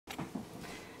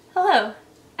Hello,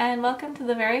 and welcome to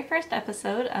the very first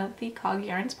episode of the Cog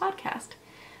Yarns podcast.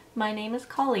 My name is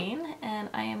Colleen, and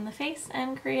I am the face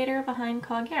and creator behind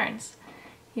Cog Yarns.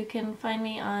 You can find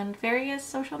me on various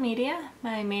social media.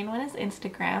 My main one is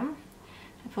Instagram.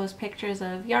 I post pictures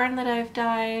of yarn that I've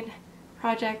dyed,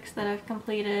 projects that I've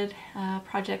completed,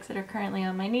 projects that are currently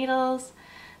on my needles.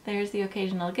 There's the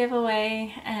occasional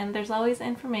giveaway, and there's always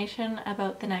information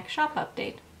about the next shop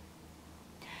update.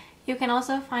 You can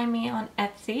also find me on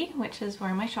Etsy, which is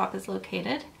where my shop is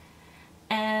located,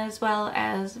 as well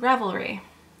as Ravelry.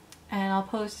 And I'll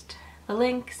post the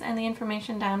links and the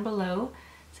information down below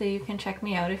so you can check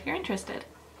me out if you're interested.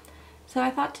 So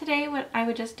I thought today I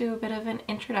would just do a bit of an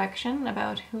introduction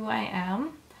about who I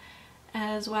am,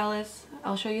 as well as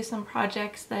I'll show you some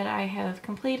projects that I have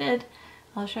completed.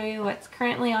 I'll show you what's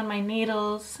currently on my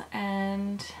needles,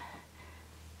 and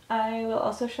I will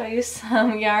also show you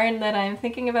some yarn that I'm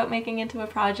thinking about making into a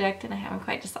project and I haven't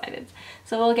quite decided.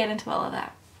 So we'll get into all of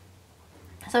that.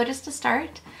 So just to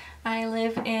start, I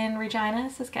live in Regina,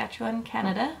 Saskatchewan,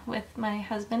 Canada with my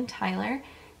husband Tyler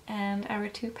and our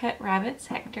two pet rabbits,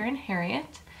 Hector and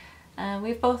Harriet.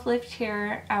 We've both lived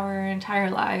here our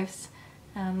entire lives.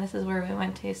 This is where we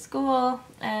went to school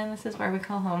and this is where we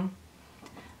call home.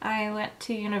 I went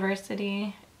to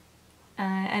university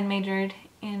and majored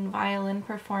in violin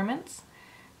performance.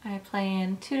 I play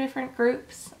in two different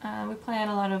groups. We play at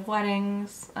a lot of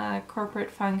weddings, corporate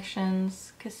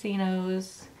functions,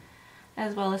 casinos,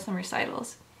 as well as some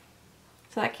recitals.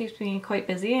 So that keeps me quite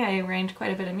busy. I arrange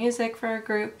quite a bit of music for our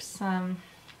groups, and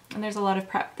there's a lot of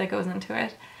prep that goes into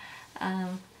it.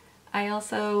 I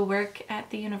also work at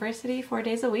the university 4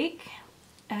 days a week,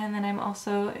 and then I'm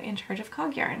also in charge of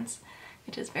Cog Yarns,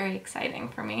 which is very exciting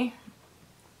for me.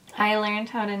 I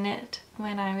learned how to knit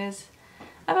when I was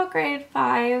about grade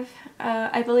 5.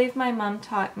 I believe my mom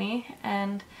taught me,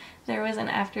 and there was an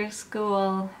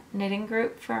after-school knitting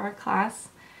group for our class.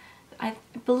 I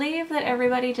believe that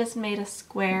everybody just made a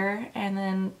square and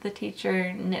then the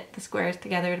teacher knit the squares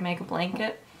together to make a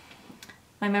blanket.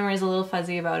 My memory is a little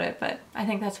fuzzy about it, but I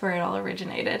think that's where it all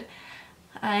originated.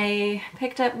 I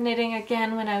picked up knitting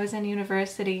again when I was in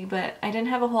university, but I didn't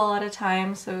have a whole lot of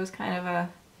time, so it was kind of a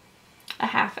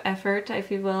half effort,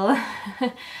 if you will.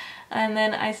 And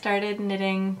then I started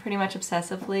knitting pretty much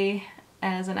obsessively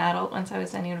as an adult once I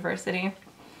was in university.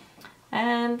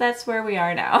 And that's where we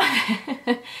are now.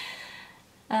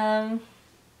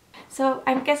 So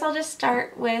I guess I'll just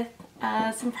start with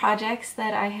some projects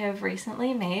that I have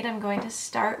recently made. I'm going to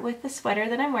start with the sweater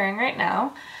that I'm wearing right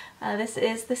now. This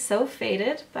is the So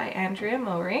Faded by Andrea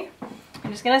Mowry.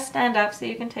 I'm just going to stand up so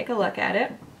you can take a look at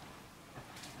it.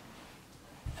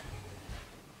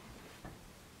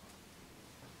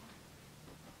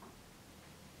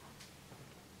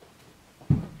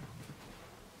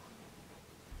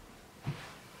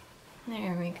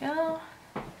 There we go.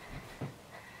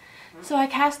 So I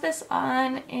cast this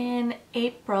on in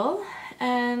April,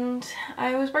 and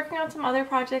I was working on some other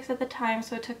projects at the time,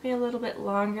 so it took me a little bit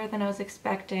longer than I was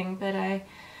expecting, but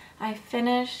I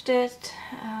finished it,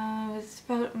 it was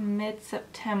about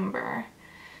mid-September.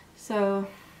 So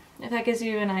if that gives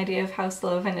you an idea of how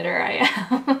slow of a knitter I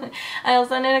am. I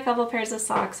also knit a couple pairs of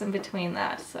socks in between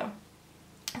that, so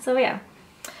yeah.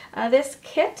 This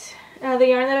kit, the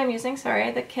yarn that I'm using,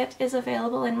 the kit is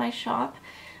available in my shop.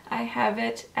 I have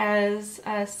it as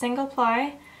a single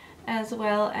ply as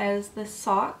well as the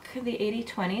sock, the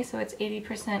 80-20, so it's 80%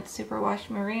 superwash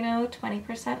merino,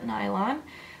 20% nylon.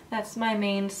 That's my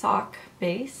main sock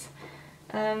base.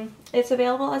 It's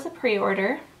available as a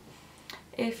pre-order.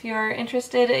 If you're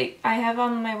interested, I have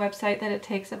on my website that it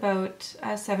takes about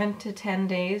 7 to 10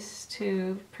 days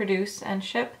to produce and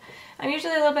ship. I'm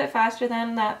usually a little bit faster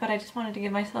than that, but I just wanted to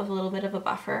give myself a little bit of a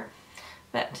buffer.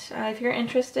 But if you're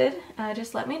interested,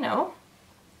 just let me know.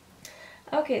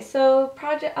 Okay, so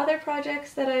other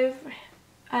projects that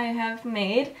I have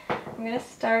made. I'm going to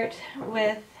start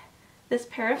with this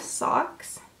pair of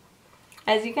socks.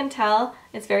 As you can tell,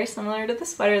 it's very similar to the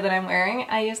sweater that I'm wearing.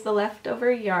 I used the leftover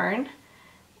yarn,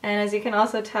 and as you can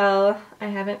also tell, I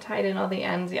haven't tied in all the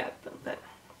ends yet.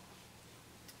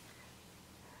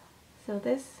 So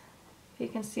this, you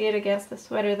can see it against the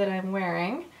sweater that I'm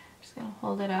wearing. I'm just going to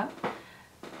hold it up.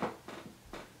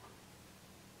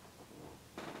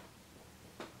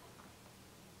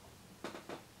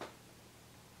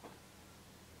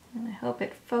 And I hope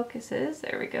it focuses.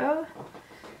 There we go.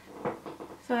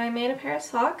 So I made a pair of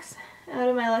socks out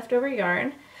of my leftover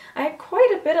yarn. I had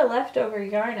quite a bit of leftover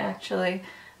yarn actually.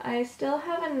 I still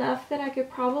have enough that I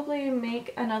could probably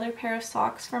make another pair of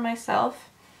socks for myself.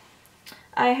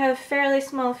 I have fairly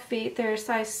small feet. They're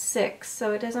size 6,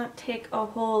 so it doesn't take a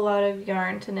whole lot of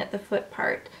yarn to knit the foot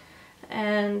part.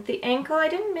 And the ankle I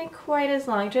didn't make quite as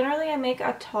long. Generally I make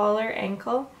a taller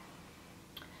ankle,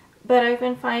 but I've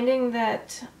been finding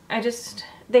that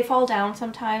they fall down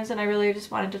sometimes, and I really just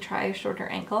wanted to try a shorter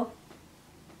ankle.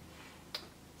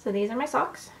 So these are my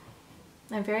socks.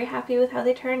 I'm very happy with how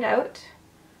they turned out.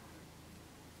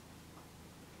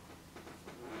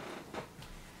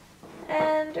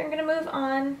 And I'm gonna move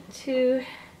on to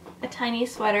a tiny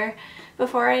sweater.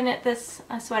 Before I knit this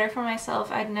sweater for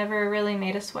myself, I'd never really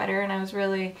made a sweater, and I was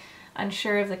really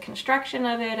unsure of the construction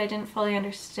of it. I didn't fully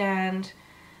understand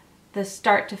the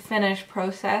start to finish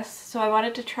process, so I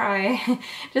wanted to try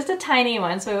just a tiny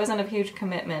one so it wasn't a huge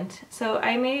commitment. So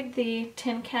I made the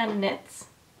TinCan knits.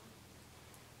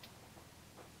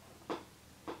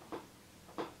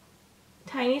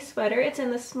 Tiny sweater. It's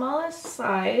in the smallest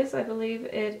size. I believe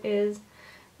it is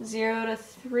 0 to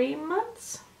 3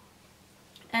 months.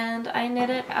 And I knit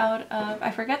it out of,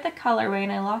 I forget the colorway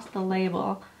and I lost the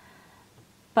label,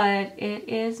 but it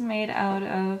is made out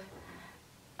of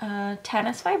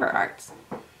tennis fiber arts.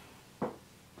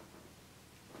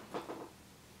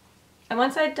 And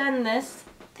once I'd done this,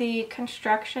 the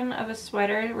construction of a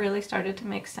sweater really started to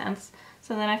make sense.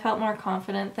 So then I felt more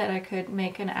confident that I could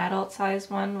make an adult size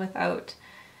one without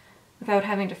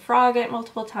having to frog it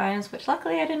multiple times, which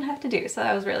luckily I didn't have to do, so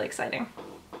that was really exciting.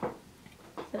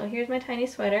 So here's my tiny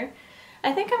sweater.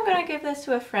 I think I'm going to give this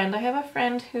to a friend. I have a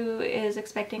friend who is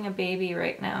expecting a baby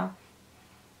right now,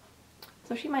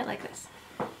 so she might like this.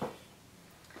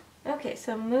 Okay,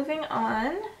 so moving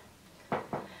on.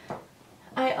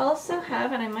 I also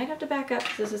have, and I might have to back up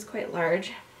because this is quite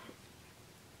large,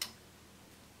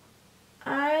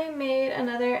 I made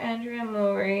another Andrea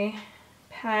Mowry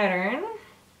pattern,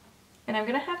 and I'm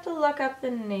going to have to look up the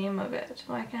name of it.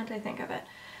 Why can't I think of it?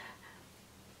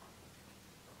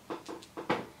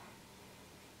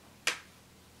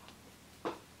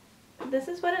 This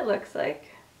is what it looks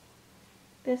like.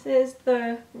 This is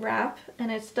the wrap, and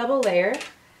it's double layer,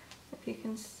 if you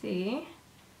can see.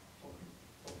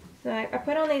 So I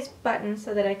put on these buttons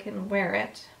so that I can wear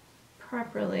it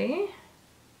properly.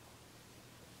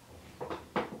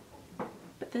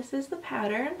 But this is the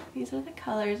pattern. These are the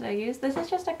colors I use. This is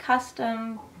just a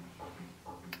custom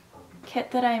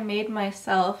kit that I made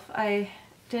myself. I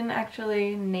didn't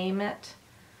actually name it.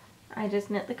 I just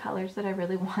knit the colors that I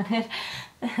really wanted,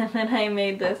 and then I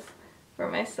made this for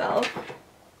myself.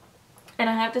 And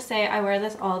I have to say, I wear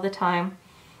this all the time.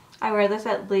 I wear this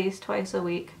at least twice a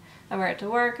week. I wear it to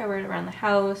work, I wear it around the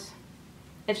house.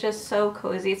 It's just so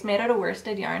cozy. It's made out of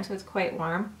worsted yarn, so it's quite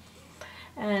warm.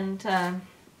 And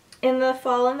in the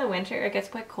fall and the winter, it gets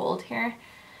quite cold here.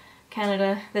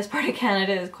 Canada, this part of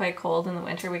Canada is quite cold in the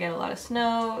winter. We get a lot of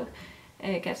snow.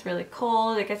 It gets really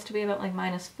cold. It gets to be about like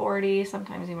 -40,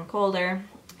 sometimes even colder.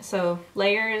 So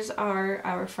layers are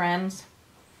our friends.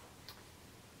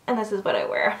 And this is what I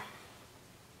wear.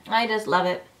 I just love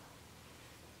it.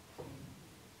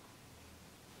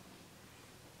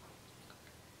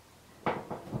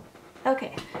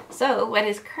 Okay, so what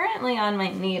is currently on my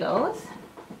needles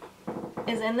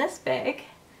is in this bag.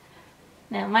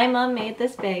 Now my mom made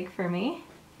this bag for me.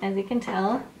 As you can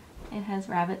tell, it has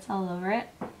rabbits all over it,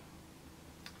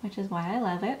 which is why I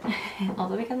love it.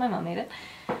 Also because my mom made it.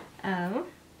 And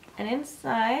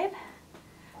inside,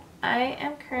 I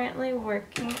am currently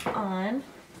working on,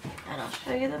 and I'll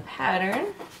show you the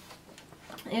pattern.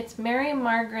 It's Mary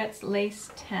Margaret's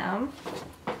Lace Tam.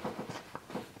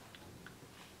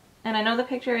 And I know the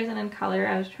picture isn't in color.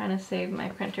 I was trying to save my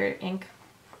printer ink.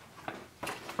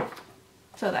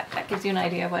 So that gives you an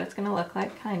idea of what it's going to look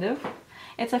like, kind of.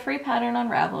 It's a free pattern on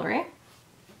Ravelry.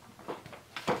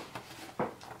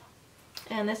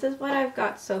 And this is what I've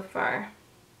got so far.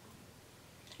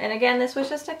 And again, this was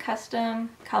just a custom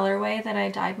colorway that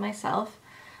I dyed myself.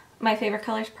 My favorite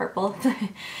color is purple.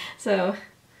 so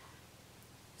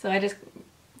I just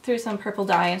threw some purple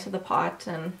dye into the pot,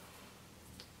 and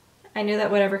I knew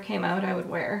that whatever came out I would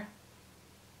wear.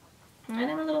 And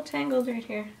I'm a little tangled right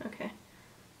here. Okay.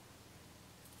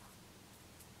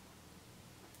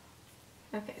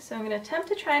 Okay, so I'm going to attempt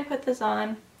to try and put this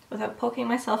on without poking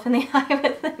myself in the eye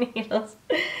with the needles.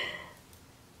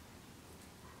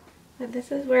 But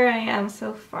this is where I am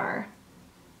so far.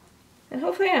 And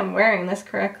hopefully I'm wearing this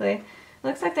correctly. It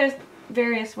looks like there's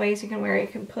various ways you can wear it. You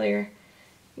can pull your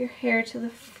hair to the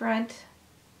front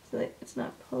so that it's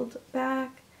not pulled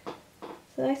back.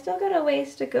 So I still got a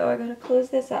ways to go. I gotta close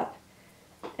this up.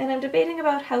 And I'm debating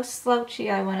about how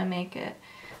slouchy I want to make it.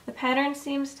 The pattern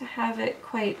seems to have it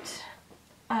quite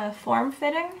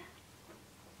form-fitting.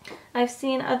 I've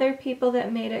seen other people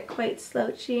that made it quite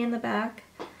slouchy in the back.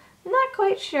 I'm not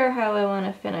quite sure how I want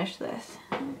to finish this.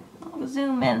 I'll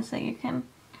zoom in so you can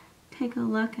take a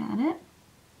look at it.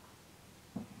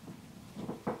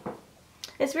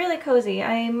 It's really cozy.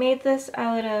 I made this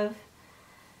out of,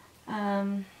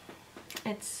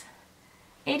 it's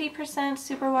 80%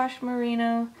 superwash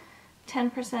merino,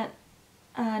 10%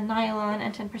 nylon,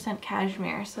 and 10%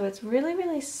 cashmere. So it's really,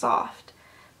 really soft,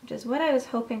 which is what I was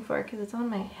hoping for because it's on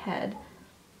my head.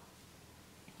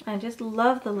 I just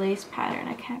love the lace pattern.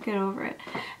 I can't get over it.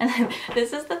 And then,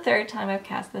 this is the third time I've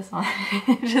cast this on,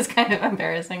 which is kind of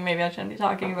embarrassing. Maybe I shouldn't be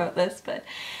talking about this, but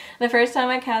the first time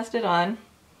I cast it on,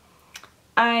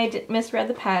 I misread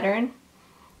the pattern,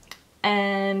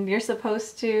 and you're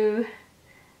supposed to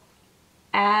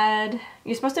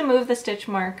move the stitch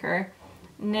marker,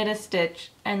 knit a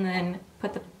stitch, and then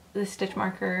put the stitch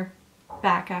marker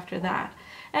back after that.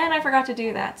 And I forgot to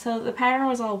do that, so the pattern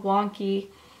was all wonky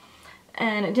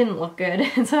and it didn't look good,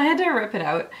 and so I had to rip it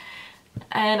out.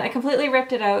 And I completely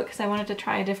ripped it out because I wanted to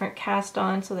try a different cast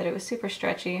on so that it was super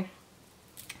stretchy.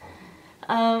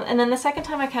 And then the second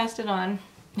time I cast it on,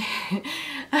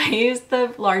 I used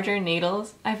the larger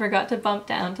needles. I forgot to bump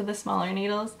down to the smaller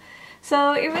needles.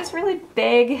 So it was really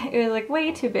big. It was like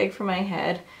way too big for my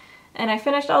head. And I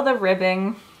finished all the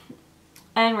ribbing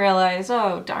and realized,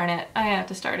 oh darn it, I have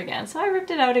to start again. So I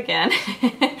ripped it out again.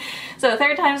 So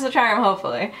third time's the charm,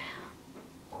 hopefully.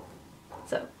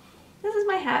 So this is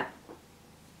my hat.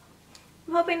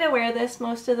 I'm hoping to wear this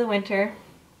most of the winter.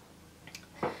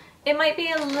 It might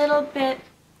be a little bit,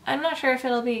 I'm not sure if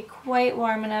it'll be quite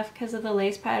warm enough because of the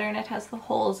lace pattern. It has the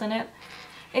holes in it.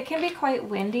 It can be quite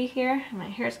windy here. My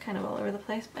hair's kind of all over the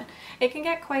place, but it can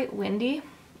get quite windy.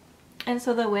 And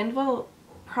so the wind will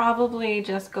probably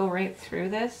just go right through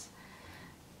this.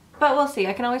 But we'll see.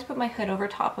 I can always put my hood over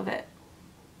top of it.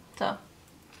 So,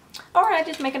 or I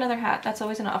just make another hat. That's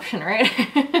always an option, right?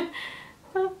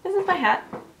 So this is my hat.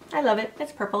 I love it.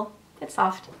 It's purple. It's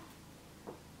soft.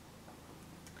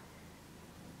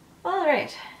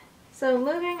 Alright, so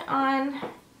moving on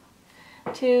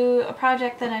to a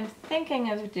project that I'm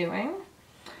thinking of doing.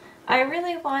 I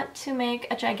really want to make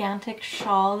a gigantic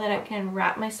shawl that I can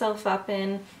wrap myself up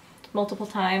in multiple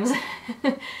times.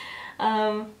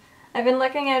 I've been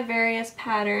looking at various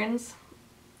patterns,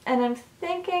 and I'm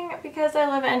thinking, because I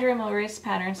love Andrea Mowry's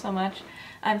pattern so much,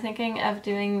 I'm thinking of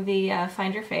doing the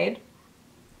Find Your Fade.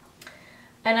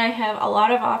 And I have a lot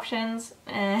of options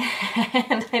and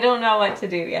I don't know what to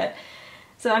do yet.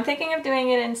 So I'm thinking of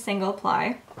doing it in single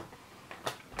ply.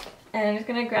 And I'm just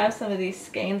going to grab some of these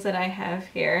skeins that I have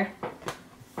here.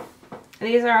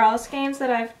 These are all skeins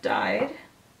that I've dyed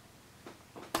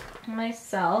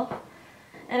myself.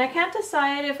 And I can't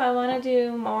decide if I want to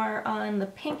do more on the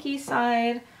pinky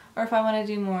side or if I want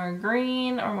to do more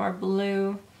green or more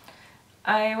blue.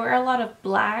 I wear a lot of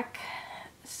black,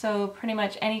 so pretty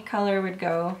much any color would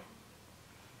go.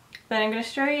 But I'm going to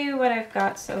show you what I've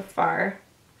got so far.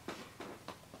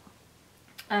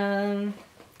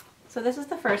 So this is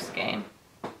the first skein.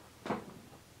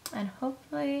 And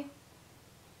hopefully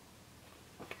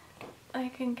I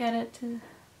can get it to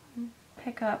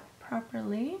pick up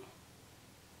properly.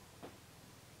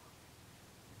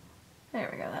 There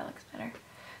we go, that looks better.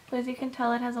 So as you can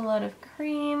tell, it has a lot of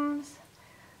creams,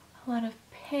 a lot of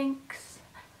pinks,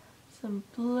 some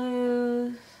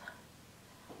blues.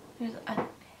 There's a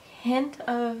hint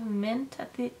of mint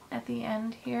at the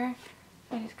end here.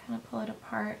 I just kind of pull it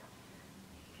apart.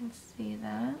 You can see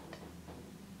that.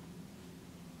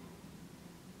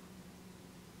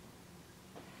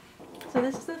 So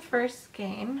this is the first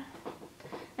skein,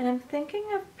 and I'm thinking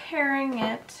of pairing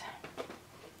it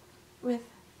with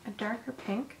a darker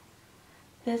pink.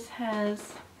 This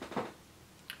has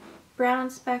brown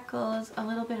speckles, a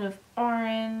little bit of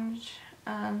orange,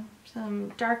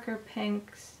 some darker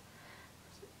pinks.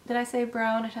 Did I say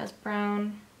brown? It has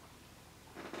brown.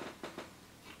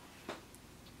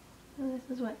 So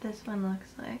this is what this one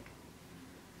looks like.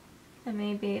 And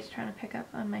maybe it's trying to pick up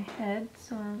on my head,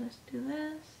 so I'll just do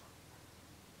this.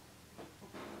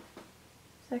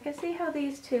 So I can see how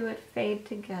these two would fade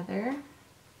together.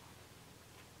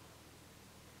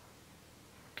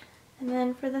 And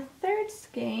then for the third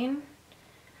skein,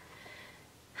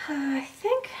 I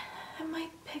think I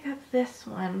might pick up this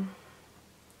one.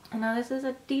 And now this is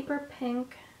a deeper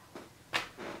pink.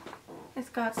 It's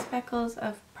got speckles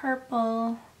of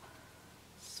purple,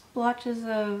 splotches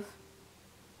of,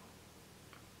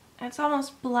 it's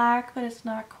almost black, but it's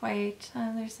not quite.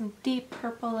 There's some deep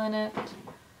purple in it.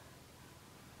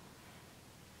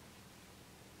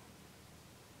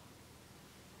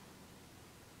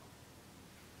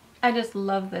 I just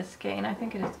love this skein. I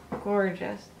think it is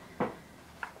gorgeous.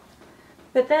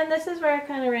 But then this is where I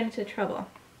kind of ran into trouble.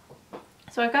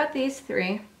 So I got these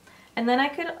three, and then I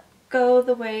could go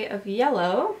the way of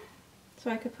yellow. So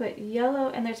I could put yellow,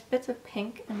 and there's bits of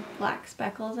pink and black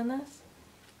speckles in this.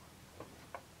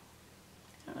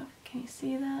 I don't know, can you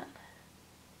see that?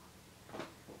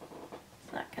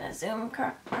 It's not gonna zoom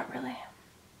properly,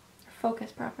 or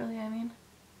focus properly, I mean.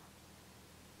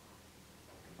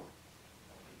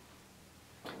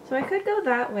 So I could go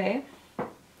that way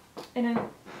and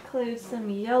include some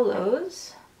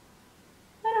yellows.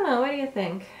 I don't know, what do you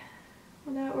think?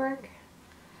 Would that work?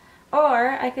 Or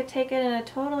I could take it in a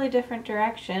totally different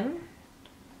direction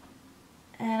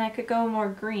and I could go more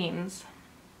greens.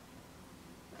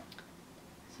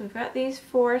 So we've got these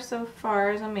four so far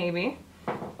as a maybe.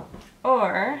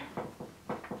 Or,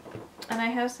 and I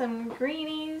have some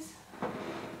greenies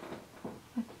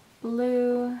with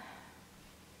blue.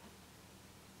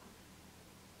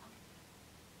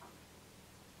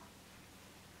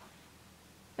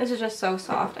 This is just so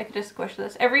soft. I could just squish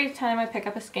this. Every time I pick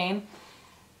up a skein,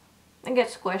 it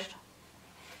gets squished.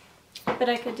 But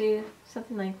I could do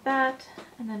something like that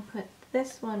and then put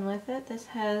this one with it. This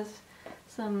has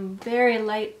some very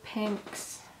light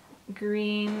pinks,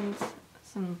 greens,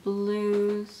 some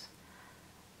blues.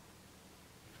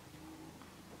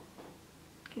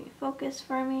 Can you focus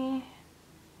for me?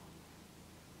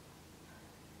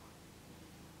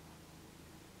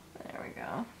 There we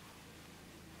go.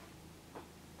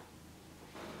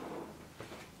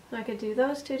 So I could do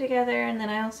those two together, and then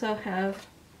I also have,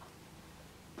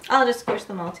 I'll just squish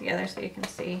them all together so you can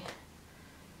see.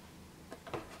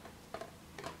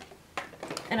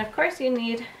 And of course you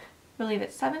need, I believe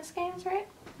it's 7 skeins, right?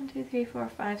 1, 2, 3, 4,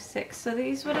 5, 6. So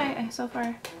these would I so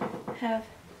far have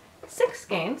 6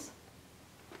 skeins.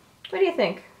 What do you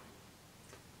think?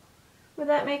 Would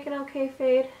that make an okay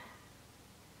fade?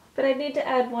 But I need to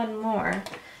add one more.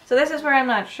 So this is where I'm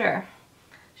not sure.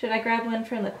 Should I grab one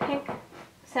from the pink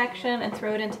section and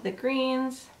throw it into the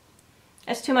greens?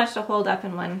 It's too much to hold up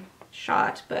in one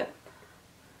shot, but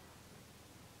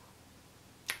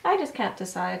I just can't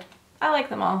decide. I like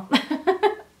them all.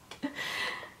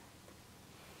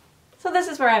 So this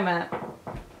is where I'm at.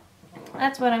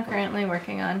 That's what I'm currently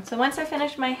working on. So once I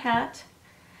finish my hat,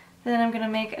 then I'm going to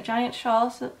make a giant shawl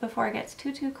so before it gets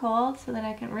too cold so that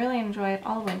I can really enjoy it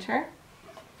all winter.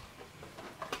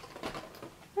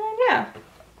 And yeah.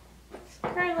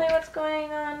 Currently what's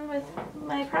going on with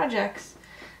my projects.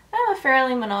 I'm a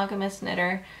fairly monogamous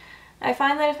knitter. I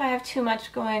find that if I have too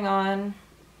much going on,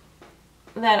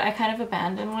 that I kind of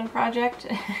abandon one project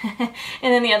and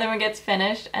then the other one gets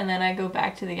finished and then I go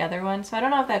back to the other one. So I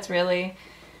don't know if that's really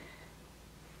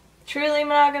truly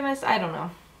monogamous. I don't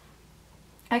know.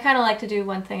 I kind of like to do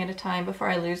one thing at a time before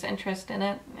I lose interest in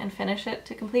it and finish it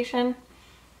to completion.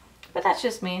 But that's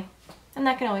just me, and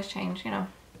that can always change, you know.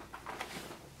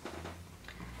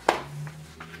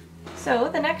 So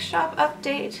the next shop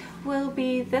update will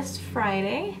be this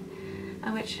Friday,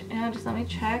 which, just let me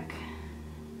check,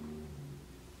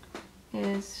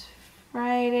 is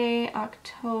Friday,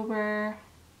 October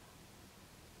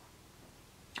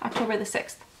the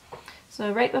 6th.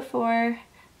 So right before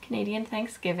Canadian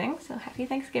Thanksgiving. So happy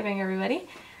Thanksgiving, everybody.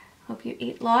 Hope you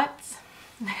eat lots.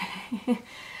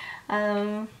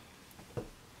 So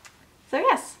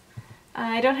yes.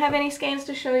 I don't have any skeins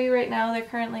to show you right now. They're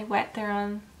currently wet.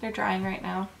 They're drying right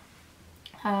now.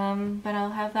 But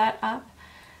I'll have that up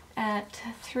at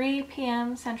 3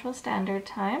 p.m. Central Standard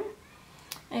Time.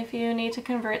 If you need to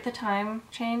convert the time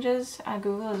changes,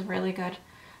 Google is really good.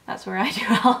 That's where I do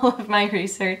all of my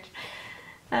research.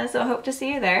 So I hope to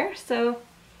see you there. So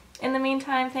in the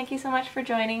meantime, thank you so much for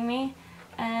joining me,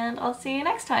 and I'll see you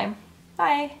next time.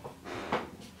 Bye!